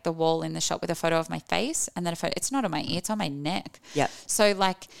on like the wall in the shop with a photo of my face and then a photo. It's not on my ear. It's on my neck. Yeah. So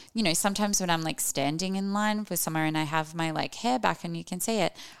like, you know, sometimes when I'm like standing in line for somewhere and I have my like hair back and you can see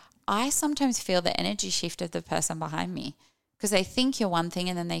it, I sometimes feel the energy shift of the person behind me. Because they think you're one thing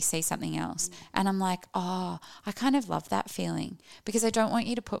and then they see something else. And I'm like, oh, I kind of love that feeling because I don't want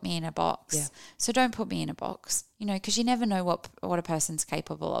you to put me in a box. Yeah. So don't put me in a box, you know, because you never know what a person's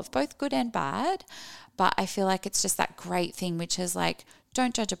capable of, both good and bad. But I feel like it's just that great thing, which is like,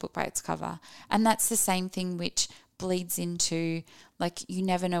 don't judge a book by its cover. And that's the same thing which bleeds into like, you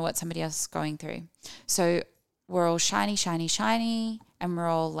never know what somebody else is going through. So we're all shiny, shiny, shiny, and we're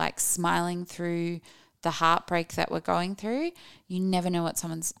all like smiling through the heartbreak that we're going through. You never know what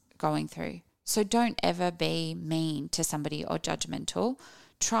someone's going through. So don't ever be mean to somebody or judgmental.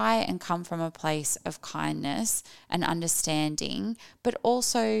 Try and come from a place of kindness and understanding, but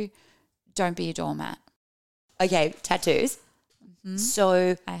also don't be a doormat. Okay, tattoos.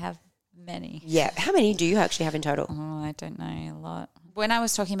 So I have Many. Yeah. How many do you actually have in total? Oh, I don't know, a lot. When I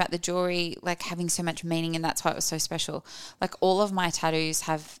was talking about the jewelry, like having so much meaning, and that's why it was so special, like all of my tattoos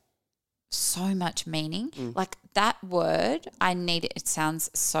have so much meaning. Like that word, I need it. It sounds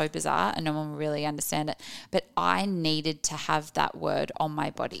so bizarre and no one will really understand it, but I needed to have that word on my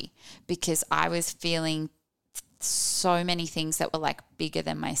body because I was feeling so many things that were like bigger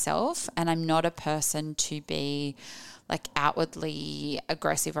than myself, and I'm not a person to be like outwardly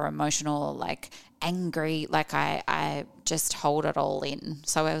aggressive or emotional or like angry. Like I just hold it all in.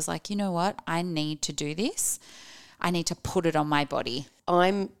 So I was like, you know what? I need to do this. I need to put it on my body.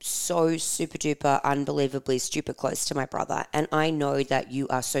 I'm so super duper unbelievably stupid close to my brother, and I know that you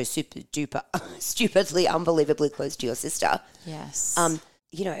are so super duper stupidly unbelievably close to your sister. Yes.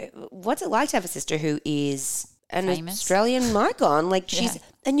 You know, what's it like to have a sister who is an Famous. Australian icon? Like she's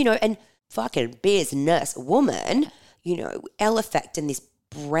and you know, and fucking business woman, you know, Effect and this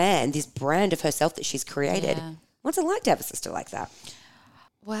brand of herself that she's created. Yeah. What's it like to have a sister like that?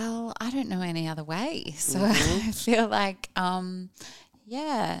 Well, I don't know any other way. So I feel like,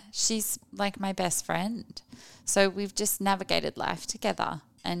 she's like my best friend. So we've just navigated life together,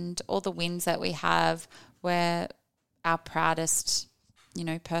 and all the wins that we have, we're our proudest, you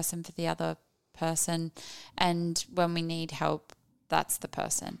know, person for the other person. And when we need help, that's the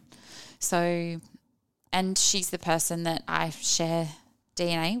person. So, and she's the person that I share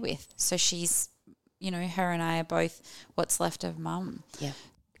DNA with. So she's, you know, her and I are both what's left of mum. Yeah.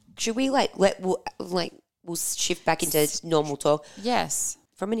 Should we we'll shift back into normal talk? Yes.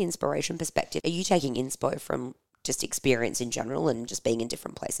 From an inspiration perspective, are you taking inspo from just experience in general and just being in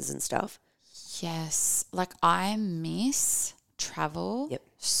different places and stuff? Yes. Like I miss travel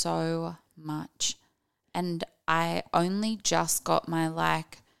so much. And I only just got my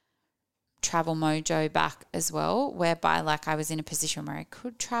like travel mojo back as well, whereby like I was in a position where I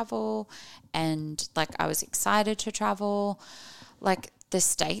could travel and like I was excited to travel. Like the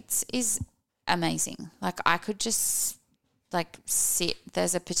States is amazing. Like I could just like sit.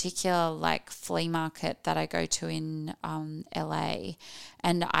 There's a particular like flea market that I go to in LA,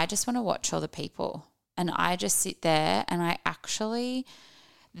 and I just want to watch all the people, and I just sit there and I actually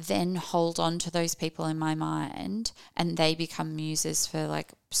then hold on to those people in my mind, and they become muses for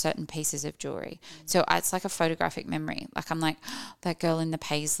like certain pieces of jewelry. So it's like a photographic memory. Like I'm like, that girl in the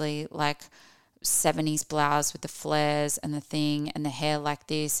paisley, like 70s blouse with the flares and the thing and the hair like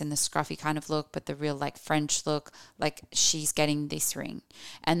this and the scruffy kind of look, but the real like French look, like she's getting this ring.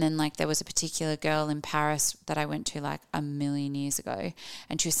 And then like there was a particular girl in Paris that I went to like a million years ago,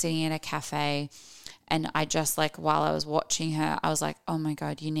 and she was sitting in a cafe, and I just like while I was watching her, I was like, oh my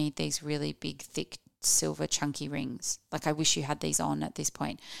God, you need these really big, thick, silver chunky rings. Like I wish you had these on at this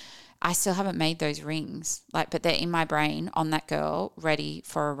point. I still haven't made those rings, like, but they're in my brain on that girl ready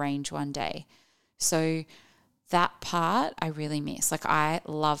for a range one day. So that part I really miss. Like I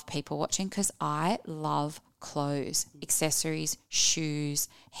love people watching because I love clothes, accessories, shoes,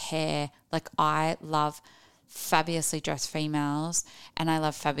 hair. Like I love fabulously dressed females and I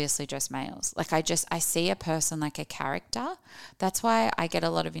love fabulously dressed males. Like I see a person like a character. That's why I get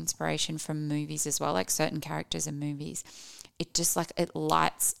a lot of inspiration from movies as well, like certain characters in movies. It just like it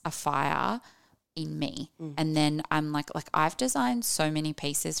lights a fire in me. And then I'm like I've designed so many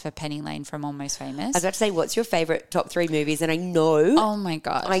pieces for Penny Lane from Almost Famous. I was about to say, what's your favourite top 3 movies? And I know. Oh my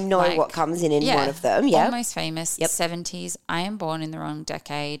God. I know like, what comes in one of them. Yeah. Almost Famous, 70s. I am born in the wrong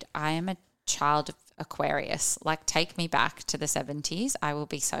decade. I am a child of Aquarius. Like take me back to the 70s. I will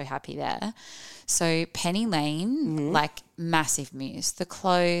be so happy there. So Penny Lane, like massive muse. The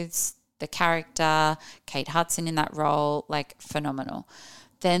clothes, the character, Kate Hudson in that role, like phenomenal.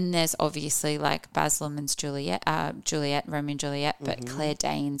 Then there's obviously like Baz Luhrmann's Juliet, Romeo and Juliet, but Claire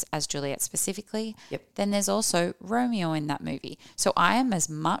Danes as Juliet specifically. Then there's also Romeo in that movie. So I am as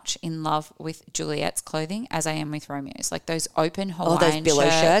much in love with Juliet's clothing as I am with Romeo's. Like those open Hawaiian those billow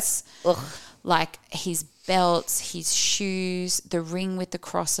shirts. Like his belts, his shoes, the ring with the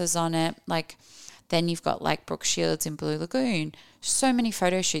crosses on it. Like then you've got like Brooke Shields in Blue Lagoon. So many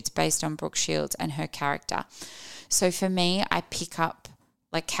photo shoots based on Brooke Shields and her character. So for me, I pick up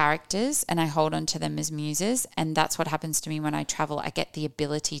like characters and I hold on to them as muses, and that's what happens to me when I travel. I get the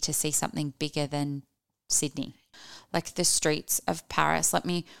ability to see something bigger than Sydney, like the streets of Paris. Let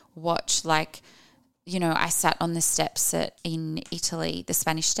me watch like, you know, I sat on the steps in Italy, the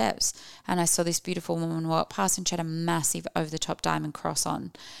Spanish steps, and I saw this beautiful woman walk past and she had a massive over-the-top diamond cross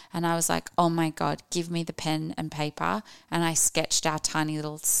on. And I was like, oh my God, give me the pen and paper. And I sketched our tiny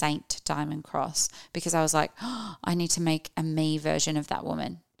little saint diamond cross because I was like, oh, I need to make a me version of that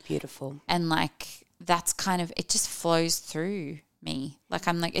woman. Beautiful. And like that's kind of, it just flows through me. Like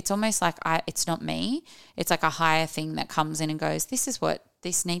I'm like, it's almost like it's not me. It's like a higher thing that comes in and goes, this is what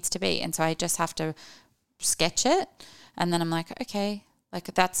this needs to be. And so I just have to sketch it. And then I'm like, okay,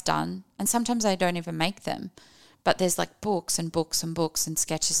 like that's done. And sometimes I don't even make them. But there's like books and books and books and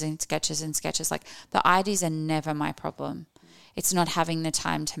sketches and sketches and sketches. Like the ideas are never my problem. It's not having the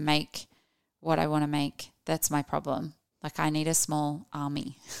time to make what I want to make. That's my problem. Like I need a small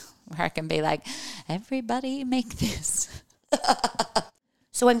army where I can be like, everybody make this.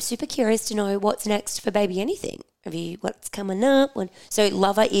 So I'm super curious to know what's next for Baby Anything. What's coming up? So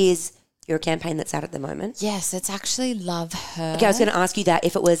Lover is your campaign that's out at the moment. Yes, it's actually Love Her. Okay, I was going to ask you that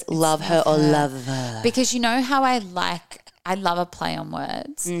if it was Love Her or Lover. Because you know how I love a play on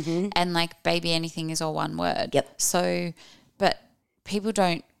words, and like Baby Anything is all one word. Yep. So, but people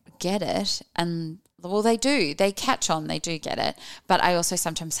don't get it, and well, they do. They catch on. They do get it. But I also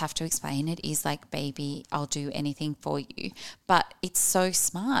sometimes have to explain it is like, baby, I'll do anything for you. But it's so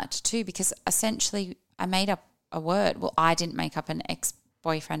smart too, because essentially I made up a word. Well, I didn't make up, an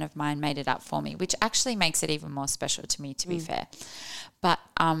ex-boyfriend of mine made it up for me, which actually makes it even more special to me, to be fair. But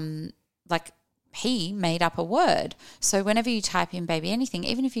like he made up a word. So whenever you type in Baby Anything,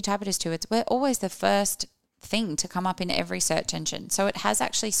 even if you type it as 2 words, we're always the first thing to come up in every search engine. So it has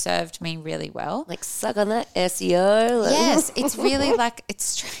actually served me really well. Like suck on that SEO. Yes, it's really like, it's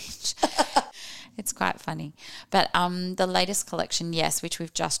strange. It's quite funny. But the latest collection, yes, which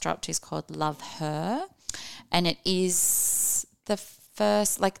we've just dropped, is called Love Her. And it is the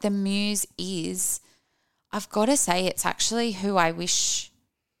first, like the muse is, I've got to say, it's actually who I wish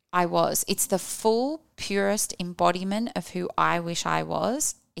I was. It's the full, purest embodiment of who I wish I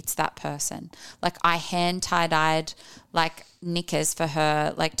was. It's that person. Like I hand tie-dyed like knickers for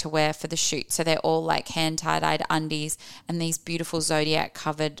her, like to wear for the shoot. So they're all like hand tie-dyed undies and these beautiful zodiac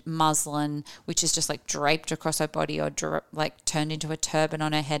covered muslin, which is just like draped across her body or like turned into a turban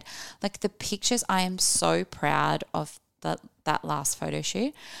on her head. Like the pictures, I am so proud of that last photo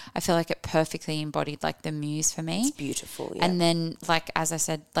shoot. I feel like it perfectly embodied like the muse for me. It's beautiful. Yeah. And then like, as I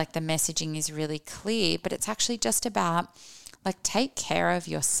said, like the messaging is really clear, but it's actually just about like take care of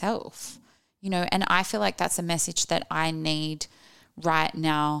yourself, you know, and I feel like that's a message that I need right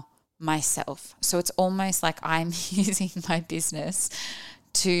now myself. So it's almost like I'm using my business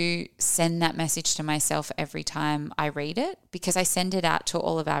to send that message to myself every time I read it, because I send it out to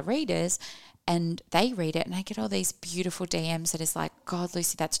all of our readers and they read it and I get all these beautiful DMs that is like, God,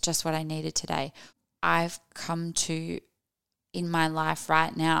 Lucy, that's just what I needed today. I've come to in my life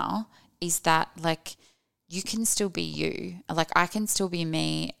right now is that like, you can still be you. Like I can still be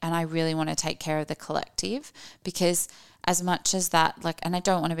me, and I really want to take care of the collective, because as much as that, like, and I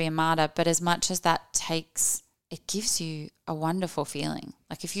don't want to be a martyr, but as much as that takes, it gives you a wonderful feeling.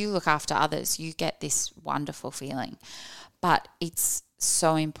 Like if you look after others, you get this wonderful feeling. But it's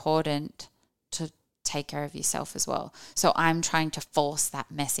so important to take care of yourself as well. So I'm trying to force that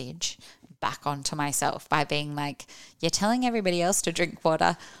message back onto myself by being like, you're telling everybody else to drink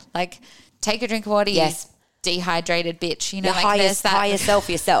water. Like take a drink of water. Yes. Dehydrated bitch, you know, like higher self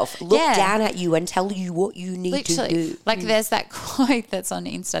yourself. Look down at you and tell you what you need to do. Like there's that quote that's on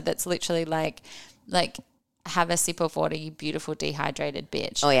Insta that's literally like have a sip of water, you beautiful dehydrated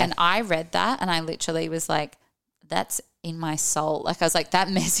bitch. Oh yeah. And I read that and I literally was like, that's in my soul. Like I was like, that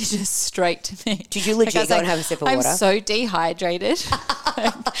message is straight to me. Did you legit go and have a sip of water? I'm so dehydrated.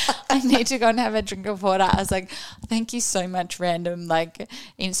 Like, I need to go and have a drink of water. I was like, thank you so much, random like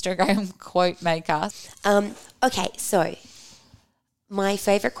Instagram quote maker. Okay, so my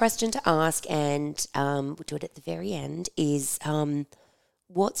favourite question to ask, and we'll do it at the very end, is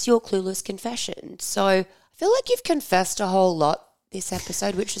what's your clueless confession? So I feel like you've confessed a whole lot this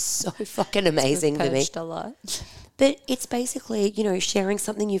episode, which is so fucking amazing to me. A lot. But it's basically, you know, sharing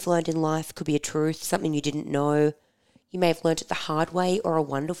something you've learned in life. Could be a truth, something you didn't know. You may have learned it the hard way or a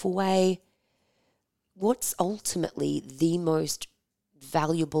wonderful way. What's ultimately the most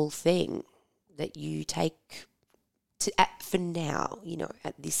valuable thing that you take for now, you know,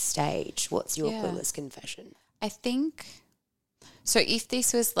 at this stage? What's your clueless confession? I think, so if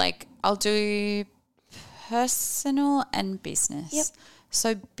this was like, I'll do personal and business. Yep.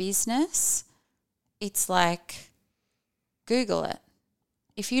 So business, it's like Google it.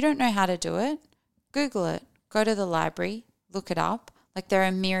 If you don't know how to do it, Google it. Go to the library, look it up. Like there are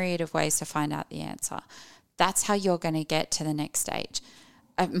a myriad of ways to find out the answer. That's how you're going to get to the next stage.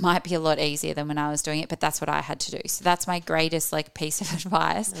 It might be a lot easier than when I was doing it, but that's what I had to do. So that's my greatest like piece of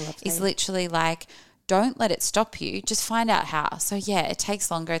advice is literally like, don't let it stop you. Just find out how. So yeah, it takes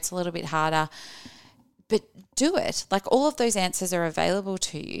longer. It's a little bit harder, but do it. Like all of those answers are available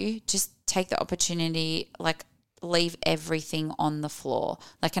to you. Just take the opportunity, like leave everything on the floor.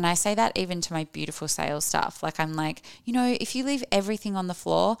 Like, and I say that even to my beautiful sales staff. Like, I'm like, you know, if you leave everything on the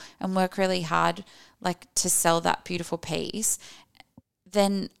floor and work really hard, like, to sell that beautiful piece,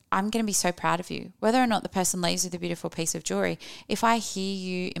 then I'm going to be so proud of you. Whether or not the person leaves with a beautiful piece of jewelry, if I hear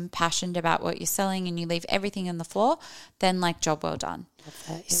you impassioned about what you're selling and you leave everything on the floor, then like, job well done.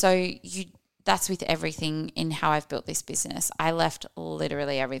 That, yeah. So that's with everything in how I've built this business. I left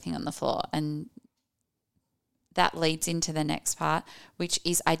literally everything on the floor, and that leads into the next part, which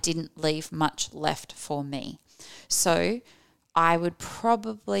is I didn't leave much left for me. So I would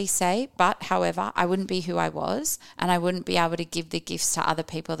probably say, but however, I wouldn't be who I was, and I wouldn't be able to give the gifts to other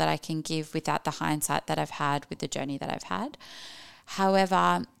people that I can give without the hindsight that I've had with the journey that I've had.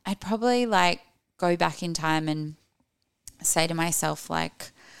 However, I'd probably like go back in time and say to myself,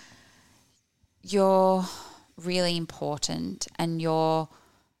 like, you're really important and you're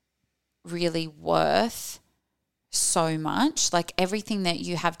really worth so much. Like, everything that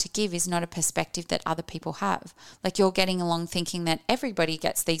you have to give is not a perspective that other people have. Like, you're getting along thinking that everybody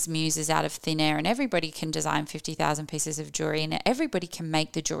gets these muses out of thin air and everybody can design 50,000 pieces of jewelry and everybody can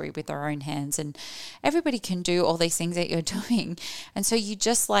make the jewelry with their own hands and everybody can do all these things that you're doing. And so you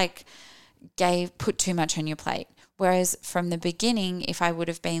just like put too much on your plate. Whereas from the beginning, if I would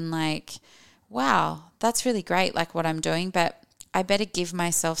have been like, wow, that's really great, like what I'm doing, but I better give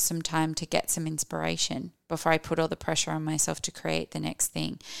myself some time to get some inspiration before I put all the pressure on myself to create the next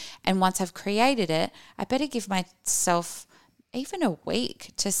thing. And once I've created it, I better give myself even a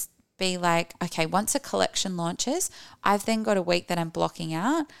week to be like, okay, once a collection launches, I've then got a week that I'm blocking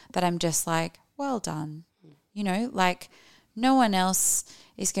out that I'm just like, well done. You know, like, no one else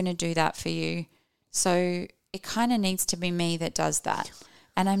is going to do that for you. So it kind of needs to be me that does that.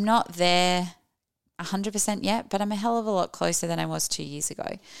 And I'm not there 100% yet, but I'm a hell of a lot closer than I was 2 years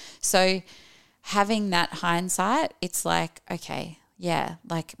ago. So having that hindsight, it's like, okay, yeah,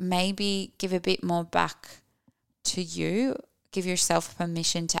 like maybe give a bit more back to you, give yourself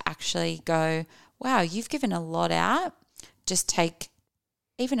permission to actually go, wow, you've given a lot out, just take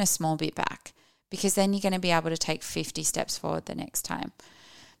even a small bit back, because then you're going to be able to take 50 steps forward the next time.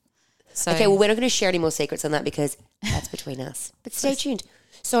 So, okay, well, we're not going to share any more secrets on that because that's between us. But stay tuned.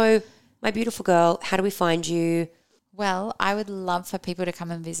 So, my beautiful girl, how do we find you? Well, I would love for people to come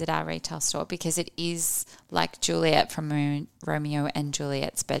and visit our retail store because it is like Juliet from Romeo and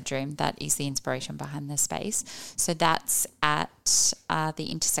Juliet's bedroom. That is the inspiration behind the space. So that's at the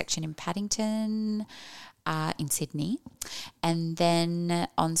intersection in Paddington, in Sydney. And then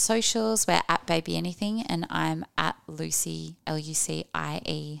on socials, we're at BABYANYTHING and I'm at Lucie, LUCIE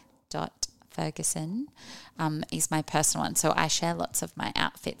Ferguson is my personal one. So I share lots of my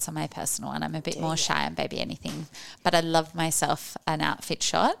outfits on my personal one. I'm a bit more shy on BABYANYTHING, but I love myself an outfit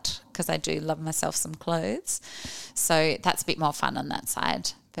shot because I do love myself some clothes. So that's a bit more fun on that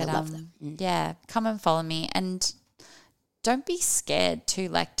side. But I love that. Yeah, come and follow me and don't be scared to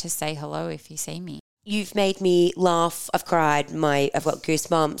like to say hello if you see me. You've made me laugh. I've cried. I've got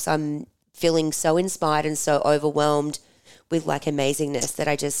goosebumps. I'm feeling so inspired and so overwhelmed with like amazingness that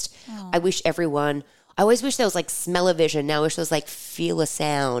I wish everyone, I always wish there was like smell-o-vision. Now I wish there was like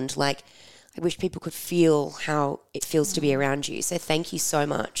feel-a-sound. Like I wish people could feel how it feels to be around you. So thank you so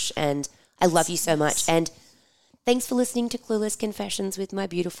much. And I love you so much. And thanks for listening to Clueless Confessions with my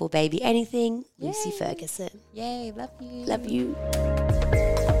beautiful baby anything, Lucie Ferguson. Yay, love you. Love you.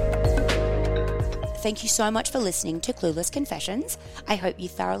 Thank you so much for listening to Clueless Confessions. I hope you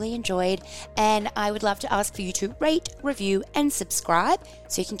thoroughly enjoyed, and I would love to ask for you to rate, review, and subscribe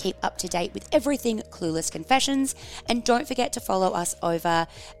so you can keep up to date with everything Clueless Confessions. And don't forget to follow us over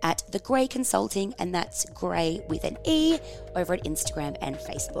at The Grey Consulting, and that's Grey with an E, over at Instagram and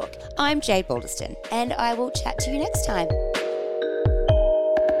Facebook. I'm Jade Balderston, and I will chat to you next time.